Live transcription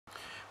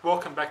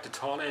Welcome back to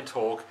Thailand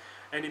Talk,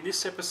 and in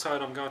this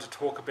episode I'm going to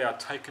talk about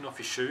taking off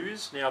your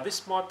shoes. Now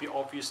this might be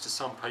obvious to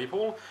some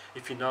people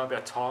if you know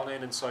about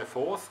Thailand and so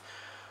forth.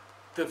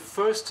 The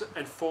first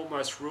and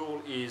foremost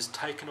rule is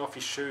taking off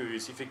your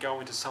shoes if you go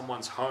into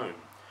someone's home.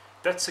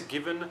 That's a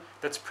given,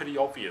 that's pretty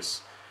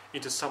obvious.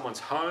 Into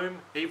someone's home,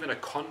 even a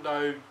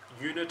condo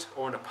unit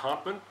or an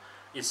apartment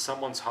is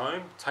someone's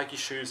home, take your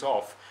shoes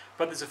off.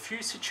 But there's a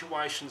few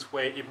situations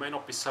where it may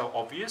not be so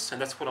obvious, and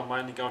that's what I'm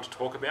mainly going to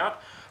talk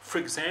about. For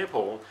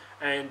example,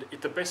 and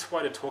the best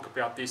way to talk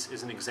about this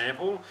is an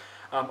example,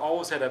 I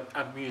was at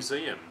a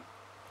museum,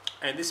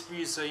 and this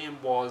museum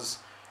was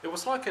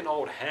like an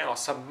old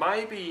house. So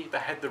maybe they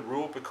had the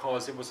rule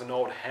because it was an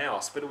old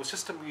house, but it was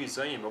just a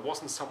museum, it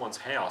wasn't someone's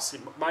house.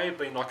 It may have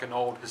been like an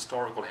old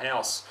historical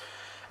house,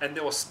 and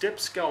there were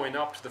steps going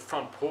up to the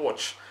front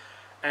porch,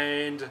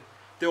 and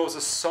there was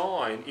a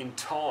sign in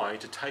Thai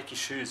to take your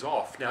shoes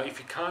off. Now, if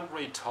you can't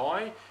read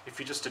Thai, if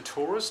you're just a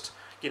tourist,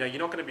 you know,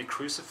 you're not going to be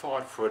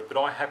crucified for it, but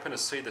I happen to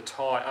see the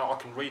Thai, I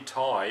can read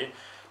Thai,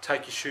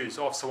 take your shoes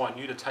off, so I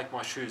knew to take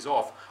my shoes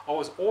off. I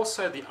was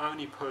also the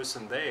only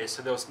person there,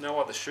 so there was no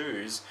other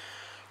shoes.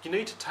 You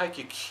need to take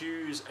your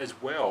cues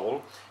as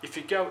well. If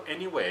you go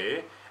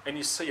anywhere and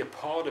you see a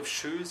pile of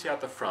shoes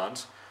out the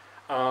front,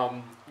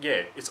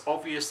 yeah, it's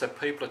obvious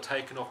that people are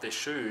taking off their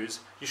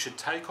shoes. You should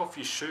take off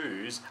your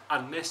shoes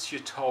unless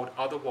you're told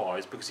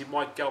otherwise, because you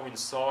might go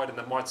inside and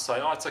they might say,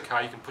 oh, it's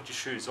okay, you can put your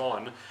shoes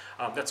on,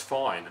 that's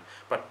fine.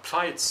 But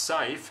play it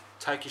safe,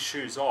 take your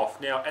shoes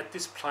off. Now, at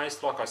this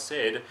place, like I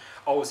said,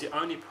 I was the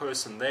only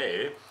person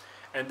there,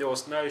 and there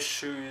was no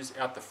shoes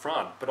out the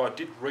front, but I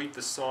did read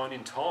the sign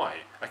in Thai,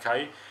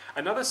 okay?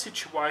 Another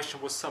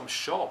situation was some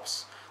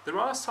shops. There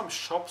are some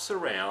shops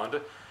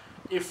around.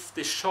 If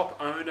the shop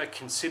owner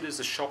considers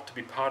the shop to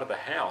be part of the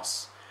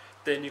house,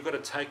 then you've got to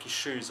take your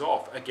shoes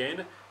off.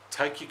 Again,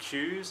 take your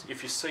cues.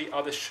 If you see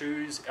other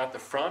shoes out the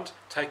front,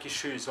 take your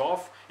shoes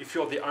off. If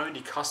you're the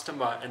only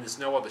customer and there's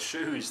no other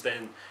shoes,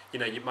 then you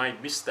know you may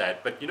miss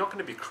that. But you're not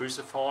going to be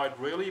crucified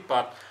really.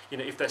 But you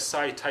know, if they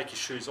say take your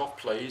shoes off,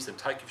 please, then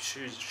take your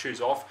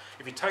shoes off.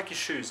 If you take your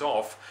shoes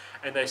off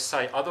and they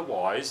say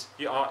otherwise,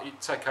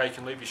 it's okay, you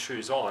can leave your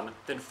shoes on,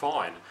 then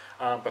fine.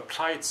 But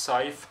play it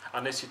safe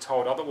unless you're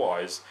told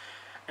otherwise.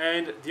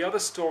 And the other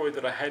story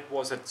that I had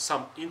was at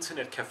some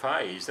internet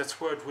cafes. That's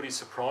where it really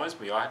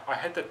surprised me. I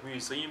had that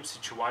museum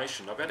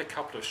situation. I've had a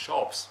couple of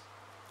shops,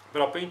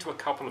 but I've been to a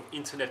couple of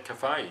internet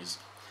cafes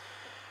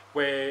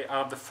where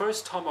the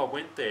first time I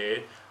went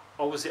there,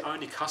 I was the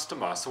only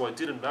customer, so I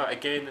didn't know.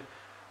 Again,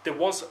 there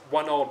was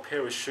one old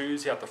pair of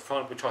shoes out the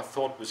front, which I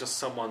thought was just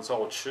someone's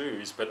old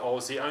shoes, but I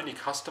was the only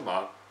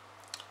customer,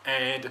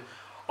 and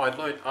I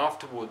learned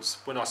afterwards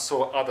when I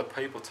saw other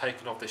people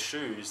taking off their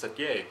shoes that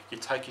yeah, you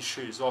take your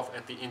shoes off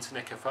at the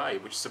internet cafe,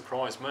 which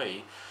surprised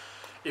me.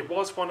 It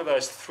was one of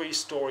those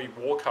 3-story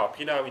walk-up.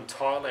 You know, in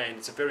Thailand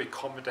it's very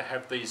common to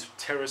have these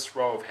terrace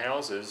row of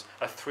houses,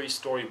 a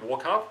 3-story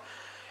walk-up.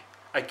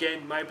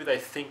 Again, maybe they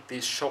think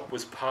this shop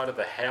was part of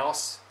the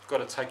house. You've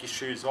got to take your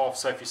shoes off.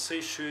 So if you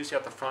see shoes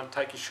out the front,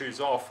 take your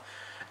shoes off.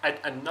 At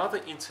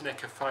another internet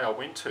cafe I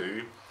went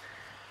to,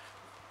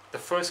 the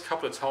first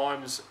couple of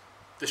times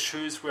the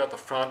shoes were at the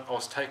front, I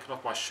was taking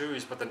off my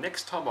shoes, but the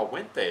next time I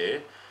went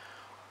there,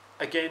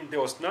 again, there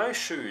was no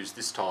shoes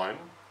this time,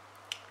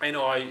 and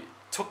I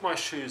took my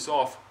shoes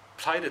off,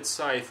 played it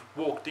safe,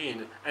 walked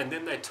in, and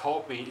then they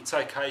told me, it's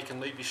okay, you can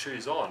leave your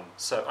shoes on.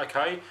 So,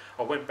 okay,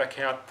 I went back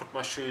out, put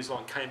my shoes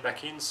on, came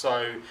back in,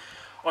 so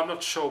I'm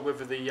not sure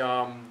whether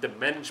the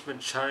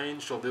management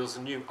changed or there was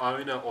a new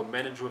owner or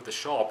manager of the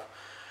shop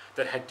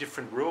that had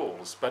different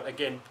rules. But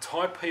again,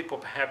 Thai people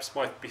perhaps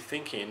might be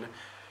thinking,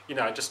 you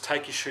know, just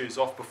take your shoes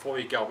off before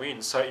you go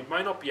in. So it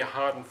may not be a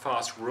hard and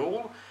fast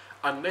rule,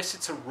 unless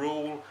it's a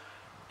rule,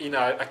 you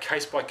know, a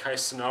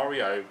case-by-case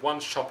scenario.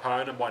 One shop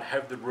owner might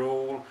have the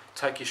rule,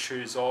 take your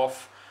shoes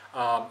off.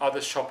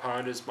 Other shop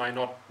owners may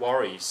not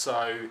worry.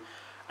 So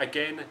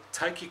again,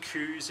 take your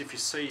cues. If you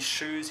see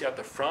shoes out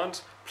the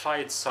front,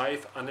 play it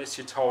safe unless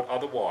you're told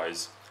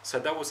otherwise. So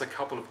that was a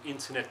couple of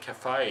internet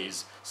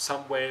cafes,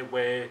 somewhere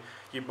where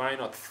you may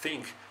not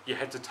think you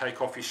had to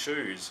take off your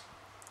shoes.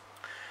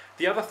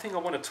 The other thing I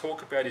want to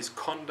talk about is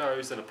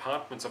condos and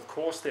apartments. Of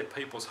course, they're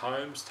people's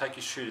homes, take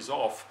your shoes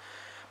off.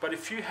 But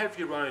if you have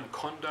your own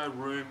condo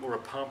room or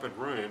apartment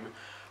room,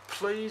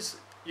 please,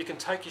 you can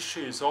take your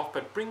shoes off,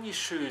 but bring your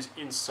shoes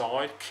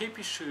inside. Keep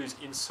your shoes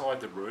inside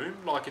the room.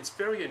 Like, it's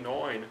very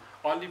annoying.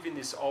 I live in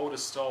this older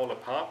style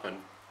apartment,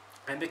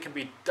 and there can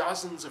be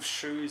dozens of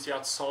shoes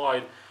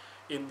outside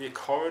in the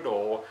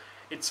corridor.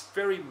 It's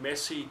very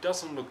messy,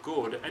 doesn't look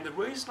good, and the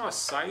reason I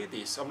say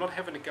this, I'm not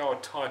having to go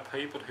at Thai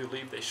people who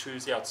leave their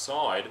shoes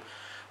outside,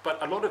 but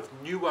a lot of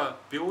newer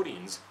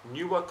buildings,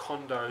 newer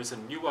condos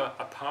and newer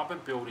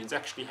apartment buildings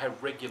actually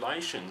have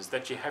regulations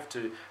that you have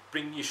to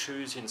bring your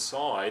shoes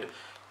inside,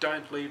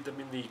 don't leave them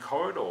in the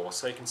corridor.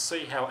 So you can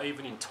see how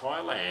even in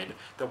Thailand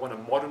they want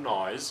to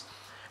modernise,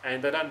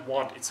 and they don't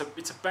want, it's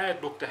a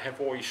bad look to have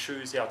all your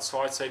shoes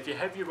outside. So if you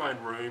have your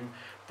own room,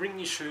 bring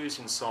your shoes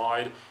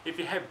inside. If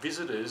you have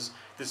visitors,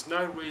 there's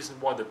no reason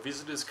why the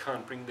visitors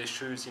can't bring their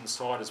shoes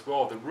inside as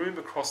well. The room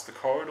across the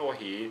corridor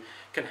here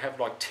can have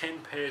like 10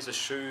 pairs of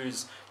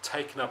shoes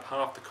taking up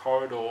half the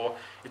corridor.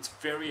 It's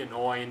very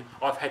annoying.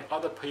 I've had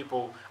other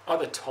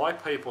Thai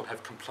people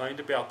have complained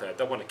about that.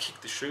 They want to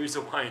kick the shoes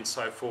away and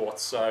so forth.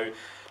 So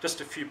just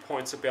a few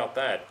points about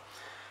that.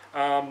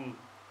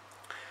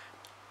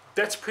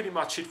 That's pretty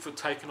much it for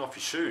taking off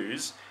your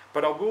shoes,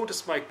 but I will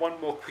just make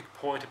one more quick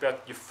point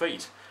about your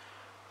feet.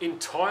 In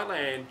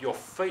Thailand,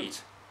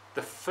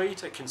 the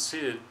feet are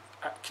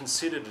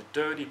considered a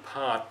dirty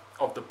part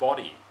of the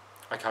body,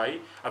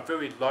 okay? A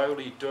very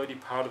lowly, dirty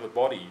part of the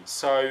body.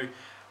 So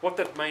what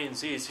that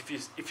means is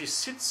if you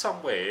sit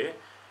somewhere,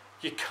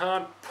 you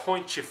can't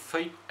point your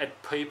feet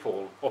at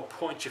people or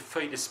point your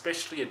feet,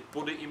 especially at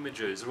Buddha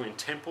images or in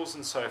temples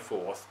and so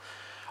forth.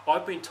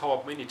 I've been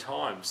told many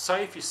times,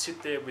 say if you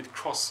sit there with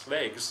crossed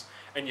legs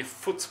and your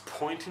foot's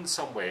pointing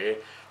somewhere,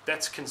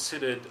 that's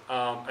considered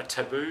a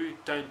taboo.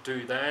 Don't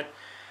do that.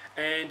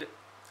 And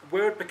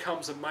where it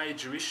becomes a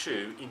major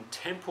issue in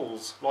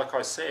temples, like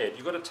I said,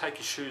 you've got to take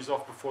your shoes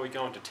off before you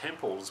go into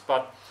temples.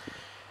 But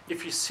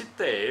if you sit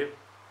there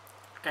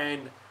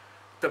and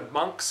the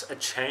monks are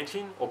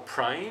chanting or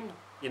praying,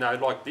 you know,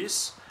 like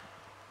this,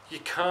 you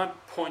can't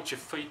point your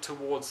feet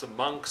towards the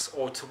monks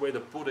or to where the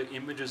Buddha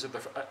images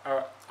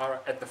are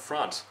at the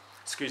front.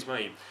 Excuse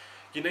me.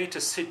 You need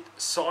to sit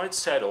side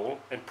saddle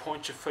and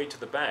point your feet to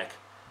the back.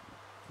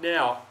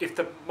 Now, if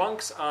the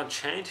monks aren't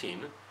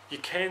chanting, you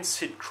can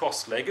sit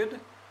cross-legged,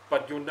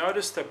 but you'll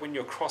notice that when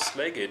you're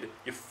cross-legged,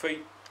 your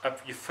feet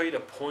are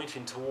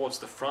pointing towards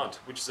the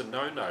front, which is a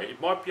no-no. It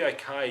might be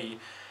okay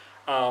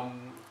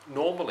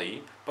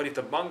normally, but if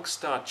the monks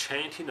start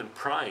chanting and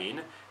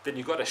praying, then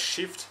you've got to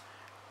shift,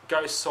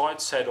 go side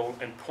saddle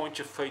and point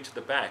your feet to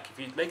the back. If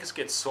your legs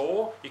get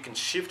sore, you can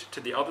shift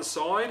to the other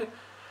side.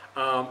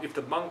 If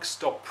the monks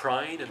stop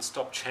praying and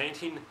stop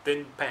chanting,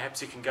 then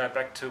perhaps you can go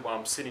back to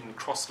sitting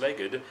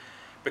cross-legged,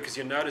 because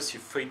you notice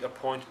your feet are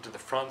pointing to the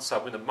front. So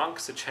when the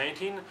monks are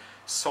chanting,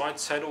 side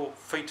saddle,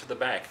 feet to the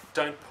back.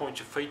 Don't point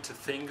your feet to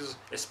things,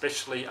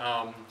 especially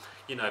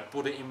you know,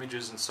 Buddha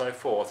images and so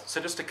forth.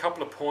 So just a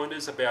couple of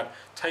pointers about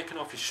taking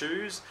off your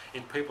shoes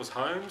in people's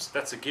homes.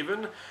 That's a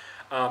given.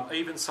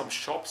 Even some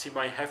shops you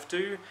may have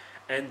to,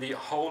 and the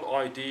whole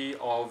idea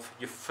of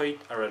your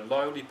feet are a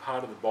lowly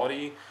part of the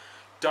body.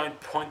 Don't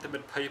point them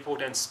at people,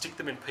 don't stick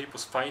them in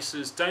people's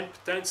faces,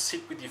 don't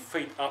sit with your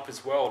feet up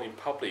as well in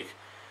public.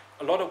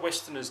 A lot of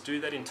Westerners do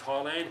that in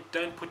Thailand.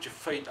 Don't put your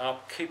feet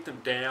up, keep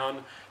them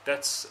down.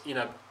 That's, you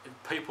know,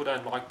 people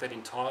don't like that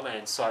in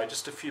Thailand. So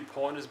just a few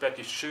pointers about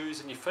your shoes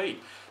and your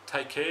feet.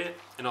 Take care,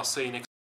 and I'll see you next time.